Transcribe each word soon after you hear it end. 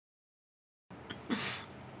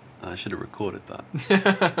I should have recorded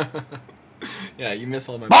that. Yeah, you miss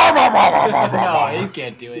all my... No, you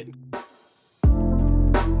can't do it.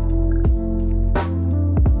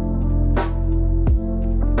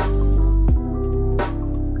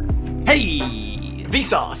 Hey!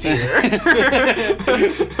 Vsauce here! Hey,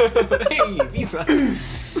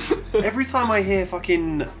 Vsauce. Every time I hear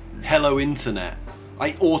fucking Hello Internet,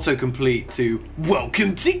 I autocomplete to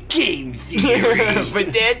Welcome to Game Theory.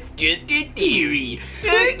 But that's just a theory.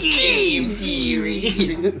 A game theory.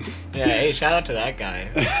 Yeah, hey, shout out to that guy.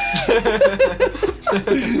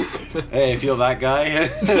 Hey, if you're that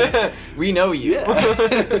guy. We know you.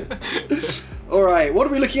 Alright, what are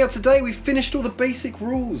we looking at today? We've finished all the basic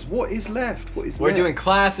rules. What is left? What is We're next? doing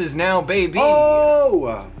classes now, baby.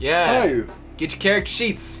 Oh! Yeah. So, Get your character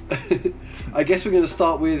sheets. I guess we're going to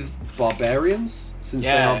start with barbarians, since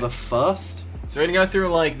they Yeah. are the first. So we're gonna go through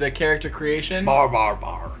like the character creation. Bar.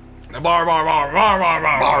 Bar.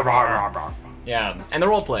 Yeah, and the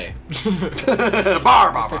role play.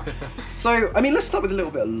 Bar. So, I mean, let's start with a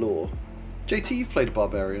little bit of lore. JT, you've played a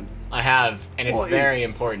barbarian. I have, and it's What very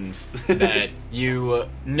is- important that you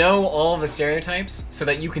know all of the stereotypes so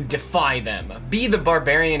that you can defy them. Be the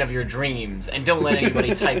barbarian of your dreams, and don't let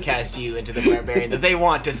anybody typecast you into the barbarian that they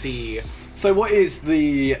want to see. So what is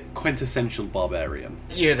the quintessential barbarian?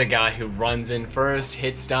 You're the guy who runs in first,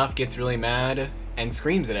 hits stuff, gets really mad, and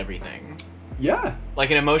screams at everything. Yeah.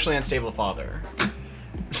 Like an emotionally unstable father.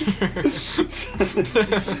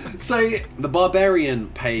 So the barbarian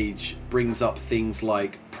page brings up things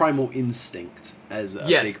like primal instinct as a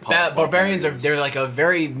Yes, big part of barbarians they're like a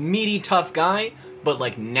very meaty, tough guy, but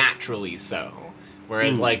like naturally so.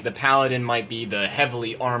 Whereas like the paladin might be the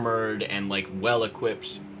heavily armored and like well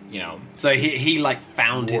equipped, you know. So he like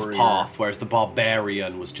found his Warrior. path, whereas the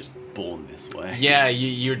barbarian was just born this way. Yeah,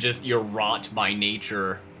 you're wrought by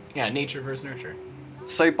nature. Yeah, nature versus nurture.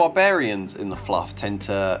 So barbarians in the fluff tend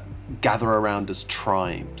to gather around as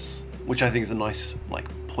tribes, which I think is a nice like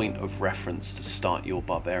point of reference to start your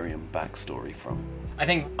barbarian backstory from. I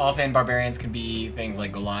think often barbarians can be things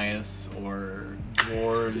like Goliaths or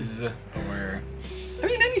dwarves or... I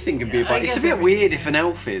mean, anything can be I about. It's a guess bit everything- weird if an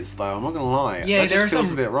elf is, though. I'm not gonna lie. Yeah, that there just are feels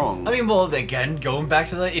some- a bit wrong. I mean, well, again, going back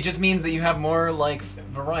to it just means that you have more, like,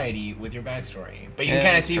 variety with your backstory. But you Yeah, can kind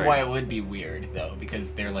of that's see true. why it would be weird, though,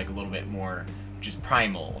 because they're, like, a little bit more just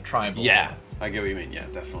primal, tribal. Yeah, I get what you mean. Yeah,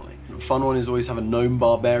 definitely. Fun one is always have a gnome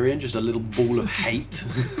barbarian, just a little ball of hate.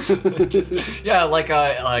 Yeah, like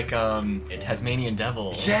a Tasmanian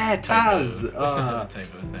devil. Yeah, Taz! Type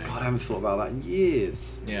of thing. God, I haven't thought about that in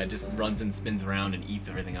years. Yeah, just runs and spins around and eats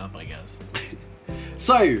everything up, I guess.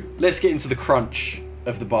 So let's get into the crunch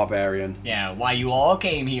of the barbarian. Yeah, why you all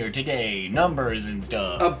came here today, numbers and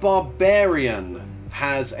stuff. A barbarian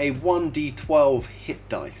has a 1d12 hit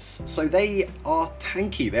dice, so they are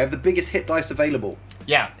tanky. They have the biggest hit dice available.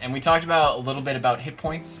 Yeah, and we talked about a little bit about hit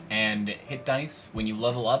points and hit dice. When you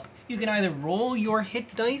level up, you can either roll your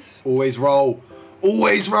hit dice, Always roll.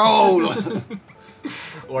 Always roll!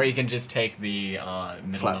 or you can just take the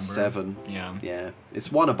middle Flat number. 7. Yeah. Yeah,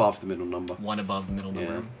 it's one above the middle number. One above the middle Yeah.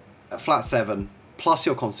 number. At flat 7, plus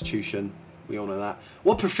your constitution. We all know that.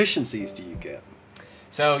 What proficiencies do you get?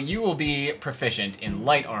 So you will be proficient in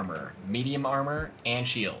light armor, medium armor, and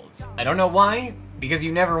shields. I don't know why, because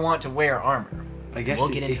you never want to wear armor. I guess we'll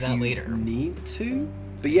get into if that you later. need to.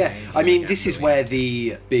 But yeah, Yeah, I mean, yeah, this is really. where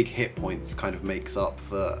the big hit points kind of makes up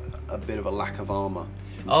for a bit of a lack of armor.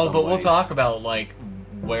 in Oh, some but we'll ways. talk about like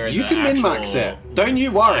where You the can min-max actual it. Don't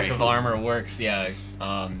you worry. lack of armor works. Yeah.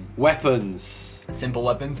 Weapons. Simple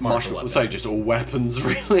weapons, martial weapons. Sorry, just all weapons,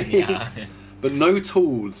 really. Yeah. But no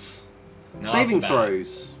tools. Not Saving bad.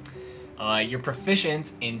 throws. You're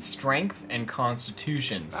proficient in strength and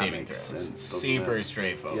constitution saving makes throws. sense, doesn't Super it?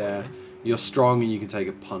 straightforward. Yeah. You're strong and you can take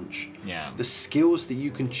a punch. Yeah. The skills that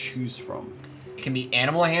you can choose from. It can be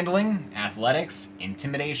animal handling, athletics,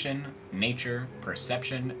 intimidation, nature,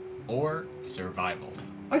 perception, or survival.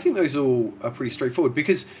 I think those all are pretty straightforward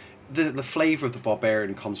because the flavour of the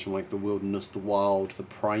barbarian comes from like the wilderness, the wild, the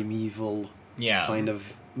primeval Yeah. kind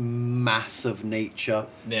of mass of nature.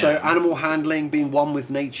 Yeah. So animal handling, being one with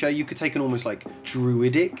nature, you could take an almost like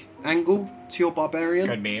druidic angle to your barbarian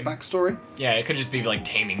Could be. backstory. Yeah, it could just be like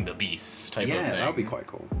taming the beasts type of Yeah, thing. that would be quite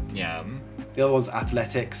cool. Yeah. The other one's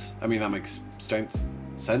athletics. I mean, that makes sense.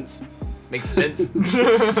 Makes sense. Makes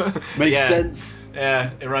Yeah. sense.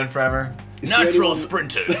 Yeah, they run forever. It's the only Natural one-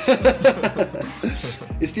 sprinters.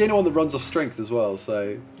 It's the only one that runs off strength as well,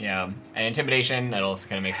 so... Yeah, and intimidation, that also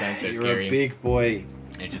kind of makes sense. They're You're scary. a big boy.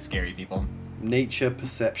 They're just scary people. Nature,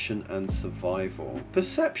 perception, and survival.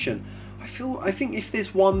 Perception. I think if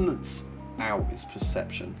there's one that's out its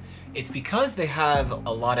perception? It's because they have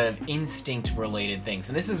a lot of instinct-related things.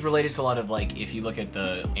 And this is related to a lot of, like, if you look at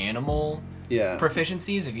the animal Yeah.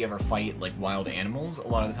 proficiencies, if you ever fight, like, wild animals, a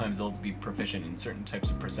lot of the times they'll be proficient in certain types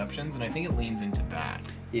of perceptions, and I think it leans into that.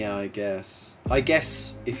 Yeah, I guess. I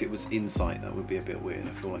guess if it was insight, that would be a bit weird.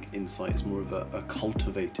 I feel like insight is more of a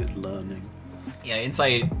cultivated learning. Yeah,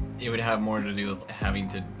 insight, it would have more to do with having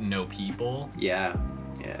to know people. Yeah,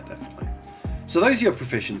 definitely. So those are your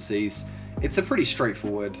proficiencies. It's a pretty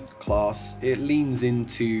straightforward class. It leans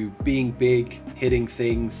into being big, hitting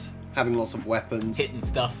things, having lots of weapons. Hitting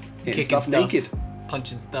stuff. Hitting kicking stuff naked.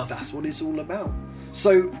 Punching stuff. That's what it's all about.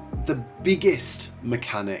 So the biggest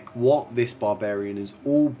mechanic, what this barbarian is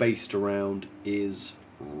all based around, is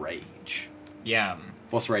rage. Yeah.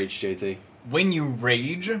 What's rage, JT? When you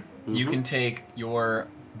rage, you can take your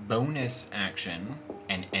bonus action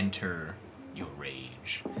and enter your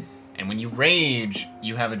rage. And when you rage,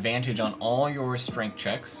 you have advantage on all your strength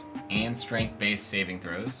checks and strength-based saving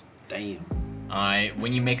throws. Damn.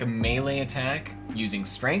 When you make a melee attack using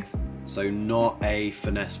strength, So not a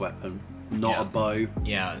finesse weapon, not Yeah. a bow.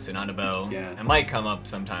 yeah, so not a bow. Yeah. It might come up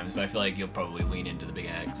sometimes, but I feel like you'll probably lean into the big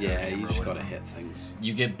axe. or Yeah, whatever you just with gotta them. hit things.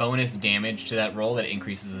 You get bonus damage to that roll that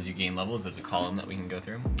increases as you gain levels. There's a column that we can go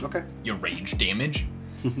through. Okay. Your rage damage.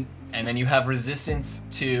 And then you have resistance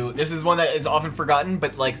to... This is one that is often forgotten,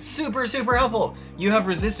 but like super, super helpful. You have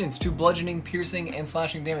resistance to bludgeoning, piercing, and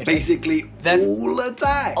slashing damage. Basically, That's all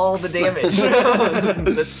attacks. all the damage.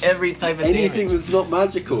 That's every type of Anything damage. that's not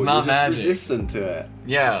magical, It's not you're just magic. resistant to it.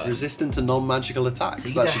 Yeah. Resistant to non-magical attacks. So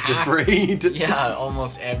you That get should to just hack- read. Yeah,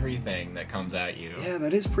 almost everything that comes at you. Yeah,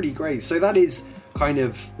 that is pretty great. So that is kind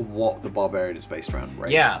of what the barbarian is based around,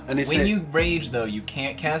 right? Yeah. And it's when you rage, though, you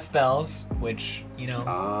can't cast spells, which, you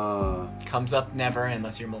know, comes up never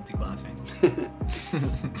unless you're multi-classing.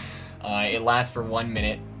 It lasts for 1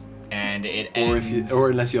 minute, and it ends... or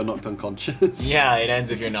unless you're knocked unconscious. Yeah, it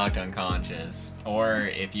ends if you're knocked unconscious, or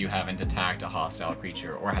if you haven't attacked a hostile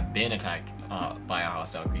creature, or have been attacked by a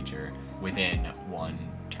hostile creature within 1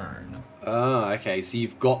 turn. Okay. So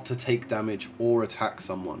you've got to take damage or attack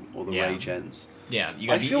someone, or the Yeah. rage ends. Yeah, you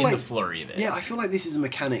gotta be in the flurry of it. Yeah, I feel like this is a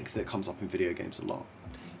mechanic that comes up in video games a lot.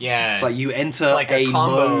 Yeah. It's like you enter It's like a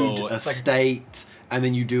combo. mode, a It's like- state, and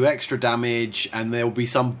then you do extra damage, and there'll be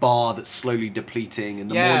some bar that's slowly depleting,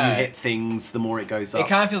 and the more Yeah. you hit things, the more it goes up. It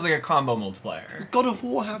kind of feels like a combo multiplier. God of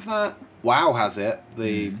War have that. WoW has it.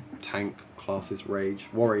 The Hmm. tank classes rage.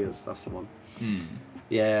 Warriors, that's the one. Hmm.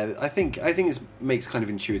 Yeah, I think it makes kind of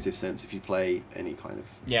intuitive sense if you play any kind of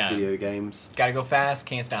Yeah. video games. Gotta go fast,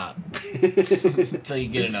 can't stop. Until you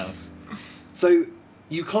get enough. So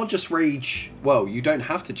you can't just rage. Well, you don't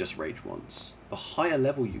have to just rage once. The higher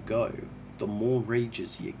level you go, the more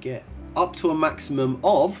rages you get. Up to a maximum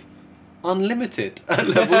of unlimited at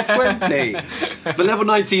level 20. But level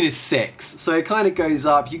 19 is 6. So it kind of goes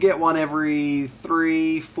up. You get one every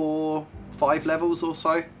 3, 4, 5 levels or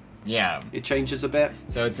so. Yeah. It changes a bit.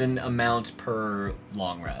 So it's an amount per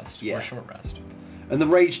long rest Yeah. or short rest. And the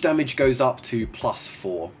rage damage goes up to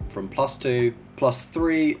 +4 from +2,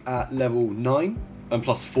 +3 at level 9, and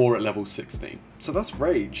 +4 at level 16. So that's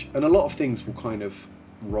rage. And a lot of things will kind of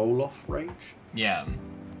roll off rage. Yeah.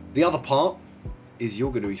 The other part is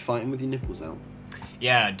you're going to be fighting with your nipples out.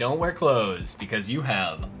 Yeah, don't wear clothes because you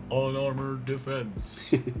have unarmored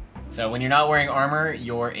defense. So when you're not wearing armor,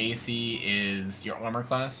 your AC is, your armor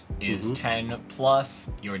class is 10 plus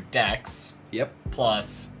your dex Yep.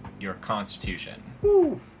 plus your constitution.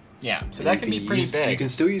 Woo. Yeah, so And that you can be pretty use, big. You can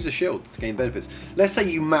still use a shield to gain benefits. Let's say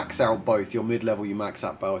you max out both. Your mid-level, you max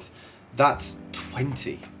out both. That's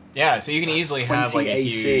 20. Yeah, so you can easily have like a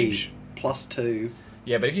AC huge... +2.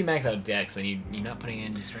 Yeah, but if you max out dex, then you're not putting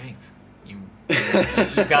in your strength. You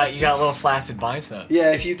got little flaccid biceps.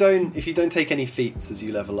 Yeah, if you don't take any feats as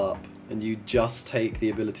you level up, and you just take the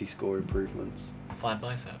ability score improvements. Flat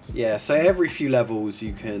biceps. Yeah, so every few levels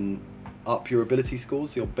you can up your ability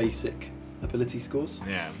scores, your basic ability scores.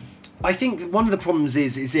 Yeah. I think one of the problems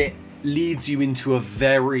is it leads you into a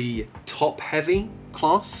very top-heavy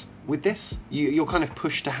class with this. You're kind of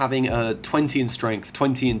pushed to having a 20 in strength,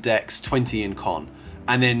 20 in dex, 20 in con,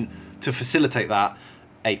 and then to facilitate that,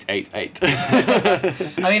 8, 8, 8.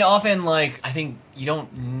 I mean, often, like, I think you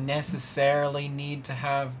don't necessarily need to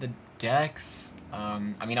have the dex.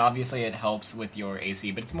 I mean, obviously it helps with your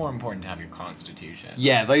AC, but it's more important to have your constitution.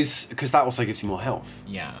 Yeah, those, because that also gives you more health.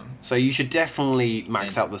 Yeah. So you should definitely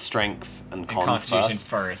max out the strength and And con constitution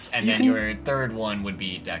first. and You then can- your third one would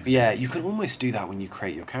be dex. Yeah, you can almost do that when you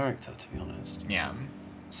create your character, to be honest. Yeah.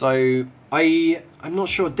 So I'm not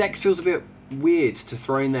sure. Dex feels a bit weird to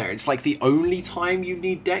throw in there. It's like the only time you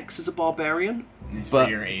need Dex as a barbarian. It's But-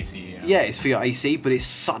 for your AC. Yeah, it's for your AC, but it's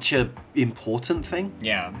such a important thing.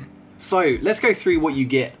 Yeah. So let's go through what you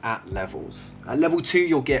get at levels. At level 2,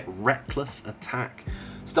 you'll get Reckless Attack.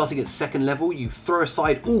 Starting at 2nd level, you throw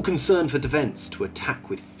aside all concern for defense to attack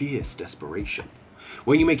with fierce desperation.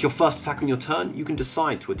 When you make your first attack on your turn, you can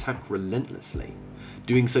decide to attack relentlessly.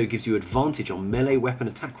 Doing so gives you advantage on melee weapon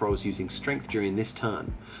attack rolls using strength during this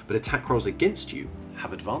turn, but attack rolls against you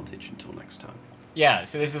have advantage until next turn. Yeah,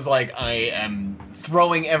 so this is like I am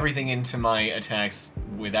throwing everything into my attacks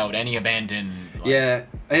without any abandon. Like, Yeah,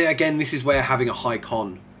 again, this is where having a high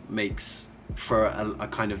con makes for a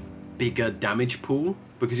kind of bigger damage pool,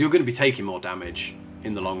 because you're going to be taking more damage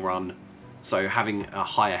in the long run, so having a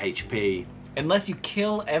higher HP... Unless you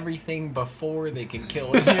kill everything before they can kill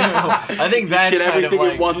you. I think that's kill kind of everything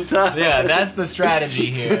like... in one turn. Yeah, that's the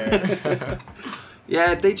strategy here.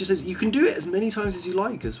 Yeah, they just... You can do it as many times as you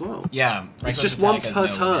like as well. Yeah. It's Reckless just attack once has per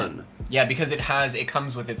no turn. limit. Yeah, because it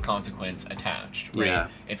comes with its consequence attached, right? Yeah.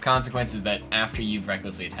 Its consequence is that after you've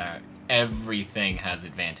recklessly attacked, everything has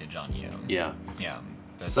advantage on you. Yeah. Yeah.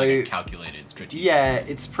 That's So- like a calculated strategy. Yeah,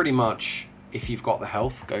 it's pretty much, if you've got the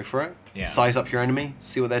health, go for it. Yeah. Size up your enemy,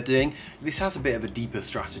 see what they're doing. This has a bit of a deeper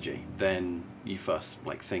strategy than you first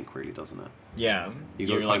think, really, doesn't it? Yeah. You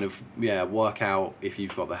got to kind of work out if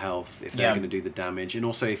you've got the health, if they're Yeah. going to do the damage, and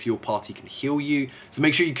also if your party can heal you. So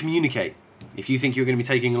make sure you communicate. If you think you're going to be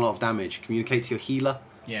taking a lot of damage, communicate to your healer.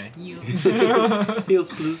 Yeah. Heals,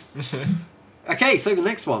 please. Okay, so the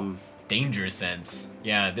next one. Danger Sense.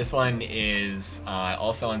 Yeah, this one is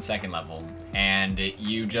also on 2nd level, and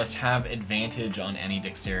you just have advantage on any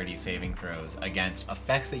dexterity saving throws against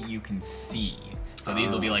effects that you can see. So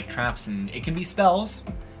these will be like traps, and it can be spells,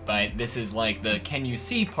 but this is like the can you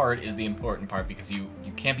see part is the important part, because you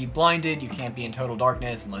can't be blinded, you can't be in total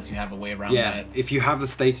darkness unless you have a way around Yeah, that. if you have the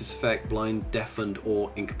status effect, blind, deafened,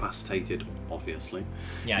 or incapacitated, obviously.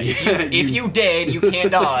 Yeah, if you did, you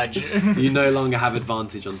can't dodge. You no longer have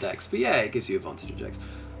advantage on dex. But yeah, it gives you advantage on dex.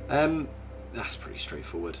 That's pretty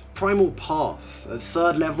straightforward. Primal Path. At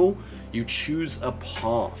 3rd level, you choose a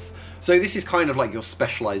path. So this is kind of like your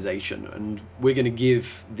specialization, and we're going to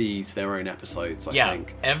give these their own episodes, I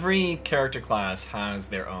think. Every character class has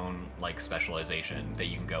their own like specialization that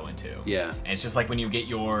you can go into. Yeah. And it's just like when you get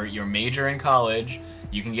your major in college,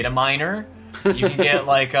 you can get a minor. You can get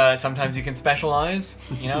like sometimes you can specialize,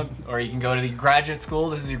 or you can go to the graduate school.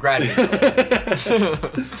 This is your graduate school.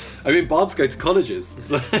 I mean, bards go to colleges.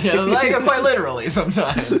 So. Yeah, like quite literally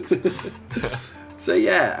sometimes. So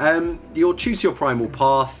yeah, you'll choose your primal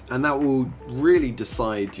path, and that will really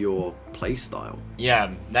decide your playstyle.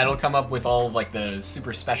 Yeah, that'll come up with all of like the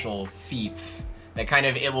super special feats that kind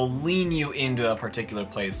of it will lean you into a particular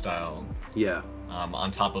playstyle. Yeah.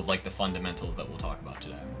 On top of like the fundamentals that we'll talk about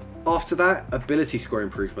today. After that, ability score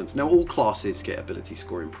improvements. Now all classes get ability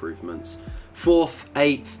score improvements. 4th,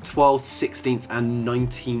 8th, 12th, 16th, and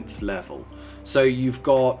 19th level. So you've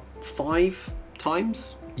got 5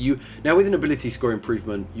 times. Now with an ability score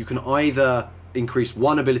improvement, you can either increase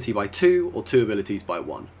one ability by 2 or 2 abilities by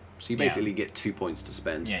 1. So you basically get 2 points to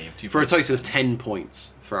spend. Yeah, you have 2 for a points to total of 10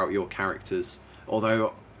 points throughout your characters.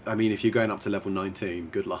 Although, I mean, if you're going up to level 19,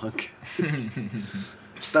 good luck.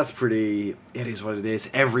 That's pretty... It is what it is.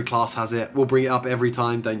 Every class has it. We'll bring it up every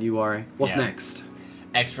time, don't you worry. What's next?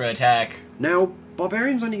 Extra attack. Now,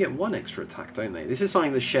 barbarians only get 1 extra attack, don't they? This is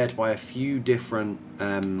something that's shared by a few different...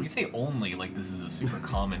 When you say only, like this is a super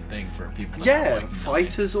common thing for people to Yeah, have, like,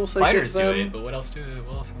 fighters also Fighters get them. do it, but what else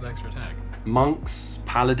is extra attack? Monks,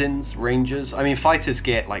 paladins, rangers. I mean, fighters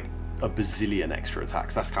get like a bazillion extra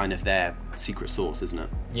attacks. That's kind of their secret sauce, isn't it?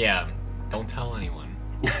 Yeah, don't tell anyone.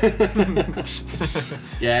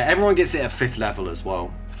 Yeah, everyone gets it at 5th level as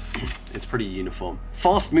well. It's pretty uniform.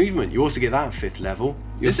 Fast movement, you also get that at 5th level.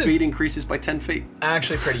 Your speed increases by 10 feet.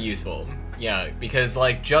 Actually pretty useful. Yeah, because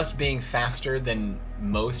like just being faster than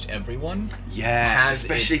most everyone has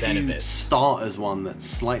especially its if you benefits. start as one that's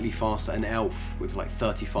slightly faster, an elf with like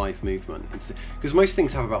 35 movement. Because most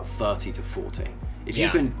things have about 30 to 40. If you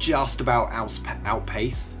Yeah. can just about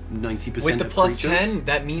outpace 90% With the of plus creatures, 10,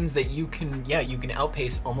 that means that you can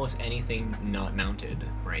outpace almost anything not mounted,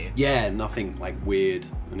 right? yeah, nothing like weird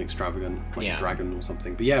and extravagant, like Yeah. a dragon or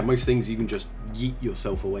something. But yeah, most things you can just yeet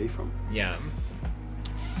yourself away from. Yeah.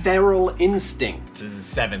 Feral Instinct, This is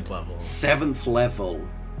 7th level. 7th level.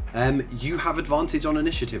 You have advantage on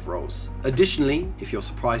initiative rolls. Additionally, if you're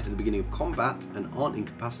surprised at the beginning of combat and aren't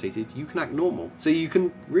incapacitated, you can act normal. So you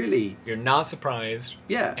can really... You're not surprised.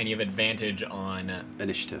 Yeah. And you have advantage on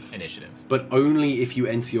Initiative. But But only if you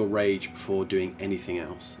enter your rage before doing anything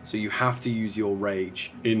else. So you have to use your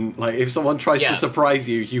rage in... Like, if someone tries to surprise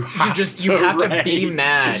you, you have to be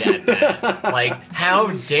mad at that. Like, how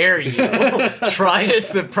dare you try to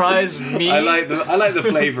surprise me? I like the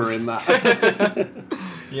flavour in that.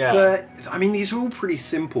 Yeah. But, I mean, these are all pretty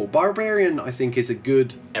simple. Barbarian, I think, is a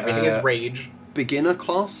good... Everything is rage. Beginner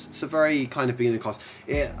class. It's a very kind of beginner class.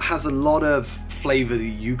 It has a lot of flavour that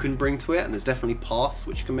you can bring to it, and there's definitely paths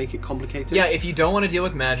which can make it complicated. Yeah, if you don't want to deal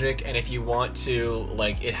with magic, and if you want to,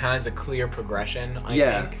 like, it has a clear progression, I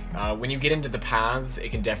think. When you get into the paths, it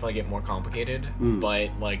can definitely get more complicated,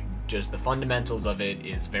 but, like, just the fundamentals of it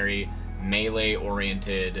is very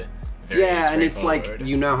melee-oriented. Yeah, and it's like,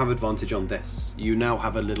 you now have advantage on this. You now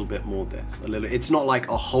have a little bit more this. It's not like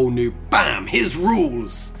a whole new, bam, here's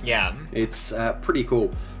rules! Yeah. It's pretty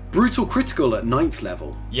cool. Brutal critical at 9th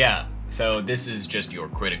level. Yeah, so this is just your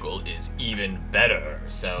critical is even better.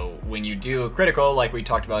 So when you do a critical, like we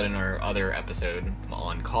talked about in our other episode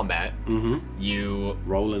on combat, you...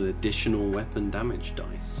 roll an additional weapon damage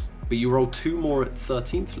dice. But you roll 2 more at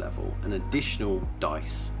 13th level, an additional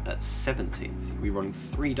dice at 17th. You'll be rolling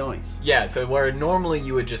 3 dice. Yeah, so where normally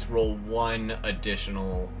you would just roll 1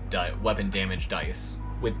 additional weapon damage dice.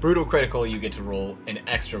 With Brutal Critical, you get to roll an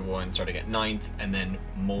extra one starting at 9th, and then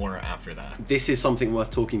more after that. This is something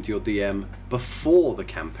worth talking to your DM before the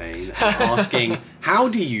campaign and asking, how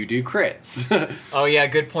do you do crits? Oh yeah,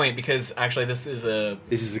 good point, because actually this is a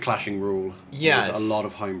clashing rule. Yes. With a lot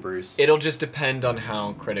of homebrews. It'll just depend on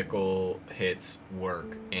how critical hits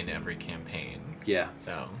work in every campaign. Yeah.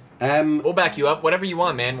 So we'll back you up. Whatever you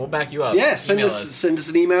want, man. We'll back you up. Yeah, send us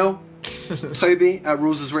an email.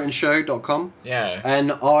 Toby@rulesaswrittenshow.com. Yeah.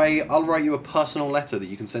 And I'll write you a personal letter that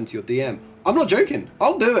you can send to your DM. I'm not joking.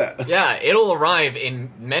 I'll do it. Yeah, it'll arrive in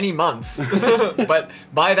many months. But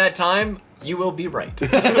by that time, you will be right.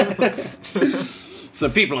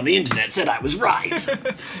 Some people on the internet said I was right.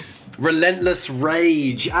 Relentless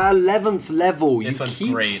Rage at 11th level. This You one's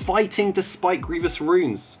keep great. fighting despite grievous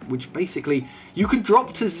runes, which basically you can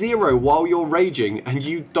drop to 0 while you're raging and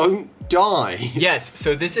you don't die. Yes,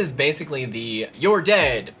 so this is basically the you're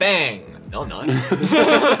dead, bang. No, I'm not.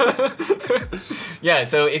 Yeah,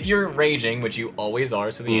 so if you're raging, which you always are,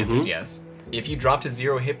 so the answer is yes. If you drop to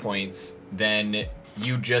 0 hit points, then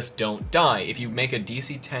you just don't die. If you make a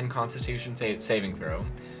DC 10 Constitution saving throw,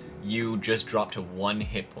 you just drop to 1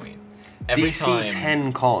 hit point. Every DC time.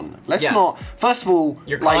 10 con. Let's Yeah. not. First of all,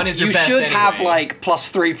 Your con is your you best should have anyway. like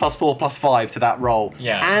 +3, +4, +5 to that roll.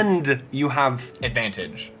 Yeah. And you have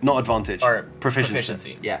Advantage. not advantage. Or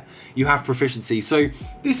proficiency. Yeah. You have proficiency. So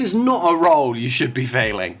this is not a roll you should be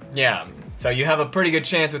failing. Yeah. So you have a pretty good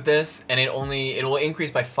chance with this, and it will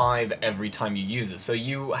increase by 5 every time you use it. So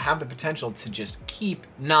you have the potential to just keep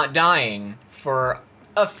not dying for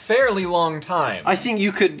a fairly long time. I think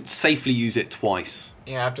you could safely use it twice.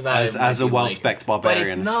 Yeah, after that, As a well-spec'd barbarian. But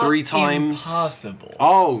it's not 3 times. impossible.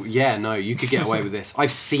 Oh, yeah, no, you could get away with this.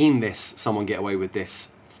 I've seen someone get away with this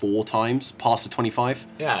 4 times, past the 25.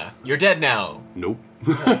 Yeah, you're dead now. Nope.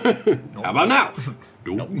 How about now?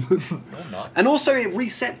 Nope. No, I'm not. And also, it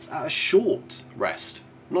resets at a short rest,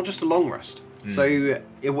 not just a long rest. So,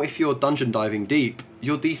 if you're dungeon diving deep,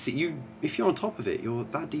 your DC, if you're on top of it,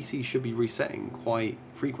 that DC should be resetting quite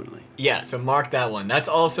frequently. Yeah, so mark that one. That's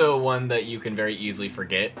also one that you can very easily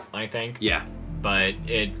forget, I think. Yeah. But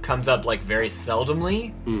it comes up like very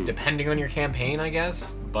seldomly, depending on your campaign, I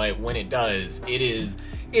guess. But when it does, it is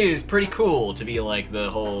pretty cool to be like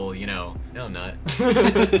the whole, no, I'm not.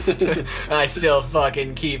 I still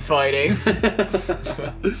fucking keep fighting.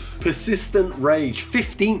 Persistent Rage,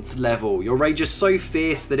 15th level. Your rage is so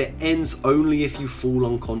fierce that it ends only if you fall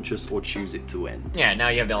unconscious or choose it to end. Yeah, now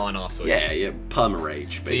you have the on-off switch. Yeah,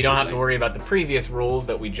 perma-rage, basically. So you don't have to worry about the previous rules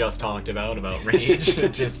that we just talked about rage.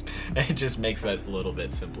 it just makes that a little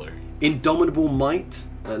bit simpler. Indomitable Might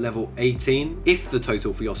at level 18. If the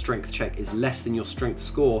total for your strength check is less than your strength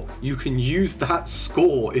score, you can use that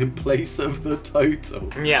score in place of the total.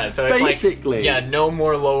 Yeah, so it's basically, no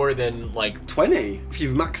more lower than like 20 if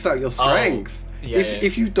you've maxed out your strength. Yeah,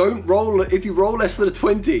 if you roll less than a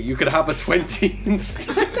 20, you could have a 20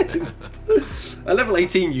 instead. At level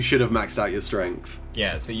 18, you should have maxed out your strength.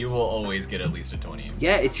 Yeah, so you will always get at least a 20.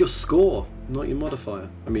 Yeah, it's your score, not your modifier.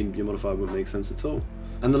 I mean, your modifier wouldn't make sense at all.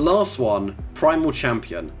 And the last one, Primal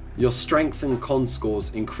Champion. Your strength and con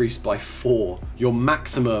scores increase by 4. Your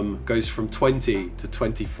maximum goes from 20 to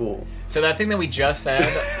 24. So that thing that we just said,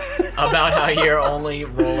 about how you're only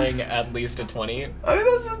rolling at least a 20. I mean,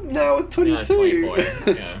 that's now a 22. Yeah, it's 24.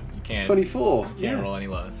 Yeah, you can't. 24. Can't roll any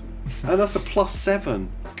less. And that's a +7.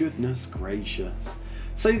 Goodness gracious.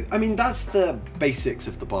 So, I mean, that's the basics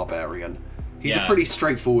of the Barbarian. He's a pretty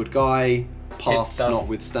straightforward guy, paths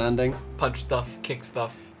notwithstanding. Punch stuff, kick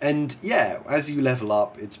stuff. And yeah, as you level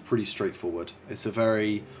up, it's pretty straightforward. It's a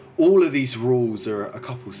very... All of these rules are a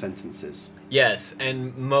couple sentences. Yes,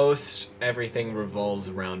 and most everything revolves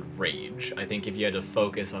around rage. I think if you had to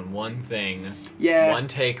focus on one thing, one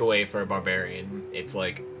takeaway for a barbarian, it's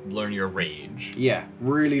like learn your rage. Yeah,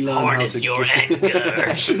 really learn harness how to your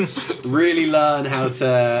anger. Really learn how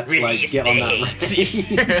to release get on that.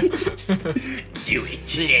 Do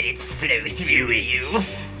it, let it flow through you.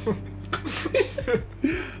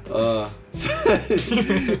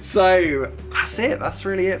 So that's it. That's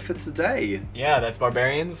really it for today. Yeah, that's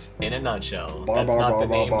Barbarians in a nutshell. That's not the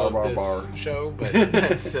name of this show, but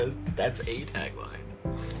that's a tagline.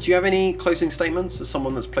 Do you have any closing statements as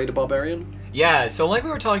someone that's played a Barbarian? Yeah, so like we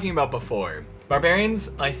were talking about before,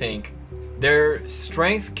 Barbarians, I think, their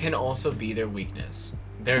strength can also be their weakness.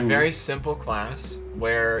 They're a very simple class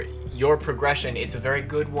where your progression, it's a very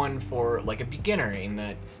good one for like a beginner in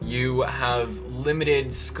that you have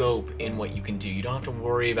limited scope in what you can do. You don't have to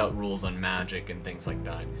worry about rules on magic and things like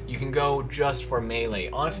that. You can go just for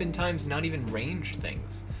melee, oftentimes not even ranged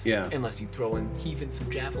things. Yeah. Unless you throw in even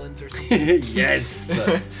some javelins or something. Yes.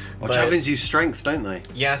 Well, javelins use strength, don't they?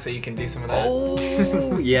 Yeah, so you can do some of that.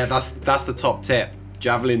 Oh, yeah, that's the top tip.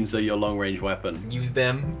 Javelins are your long-range weapon. Use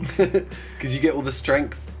them. Because you get all the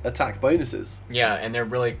strength attack bonuses. Yeah, and they're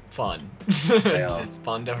really fun. They are. Just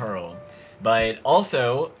fun to hurl. But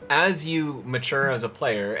also, as you mature as a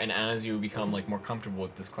player and as you become like more comfortable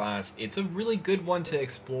with this class, it's a really good one to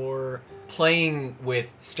explore playing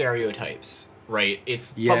with stereotypes, right?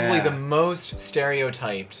 It's probably the most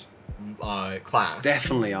stereotyped class.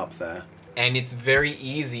 Definitely up there. And it's very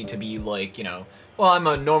easy to be like, you know, well, I'm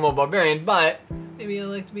a normal barbarian, but maybe I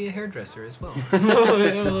like to be a hairdresser as well. I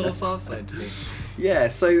have a little soft side to me. Yeah,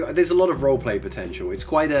 so there's a lot of roleplay potential. It's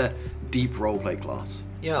quite a deep roleplay class.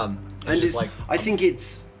 Yeah. And I think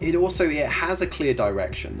it has a clear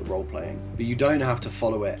direction, the role playing, but you don't have to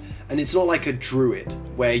follow it. And it's not like a druid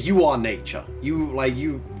where you are nature. You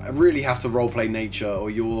really have to role play nature, or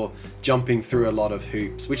you're jumping through a lot of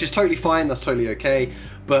hoops, which is totally fine. That's totally okay.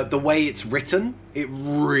 But the way it's written, it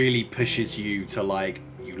really pushes you to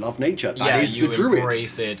you love nature. That is the druid.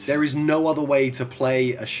 Embrace it. There is no other way to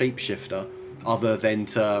play a shapeshifter other than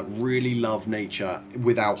to really love nature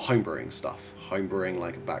without homebrewing stuff. Homebrewing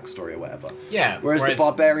like a backstory or whatever. Yeah. Whereas the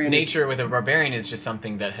barbarian with a barbarian is just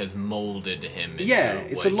something that has molded him into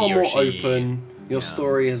it's a lot more open. Your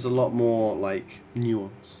story has a lot more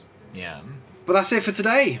nuance. Yeah. But that's it for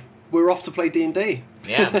today. We're off to play D&D.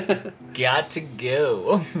 Yeah. Got to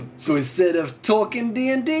go. So instead of talking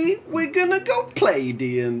D&D, we're gonna go play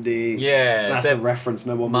D&D. Yeah. That's a reference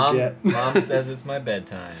no one will get. Mom says it's my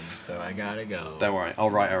bedtime, so I gotta go. Don't worry, I'll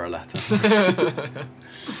write her a letter.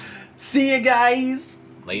 See you guys.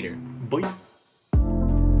 Later. Bye.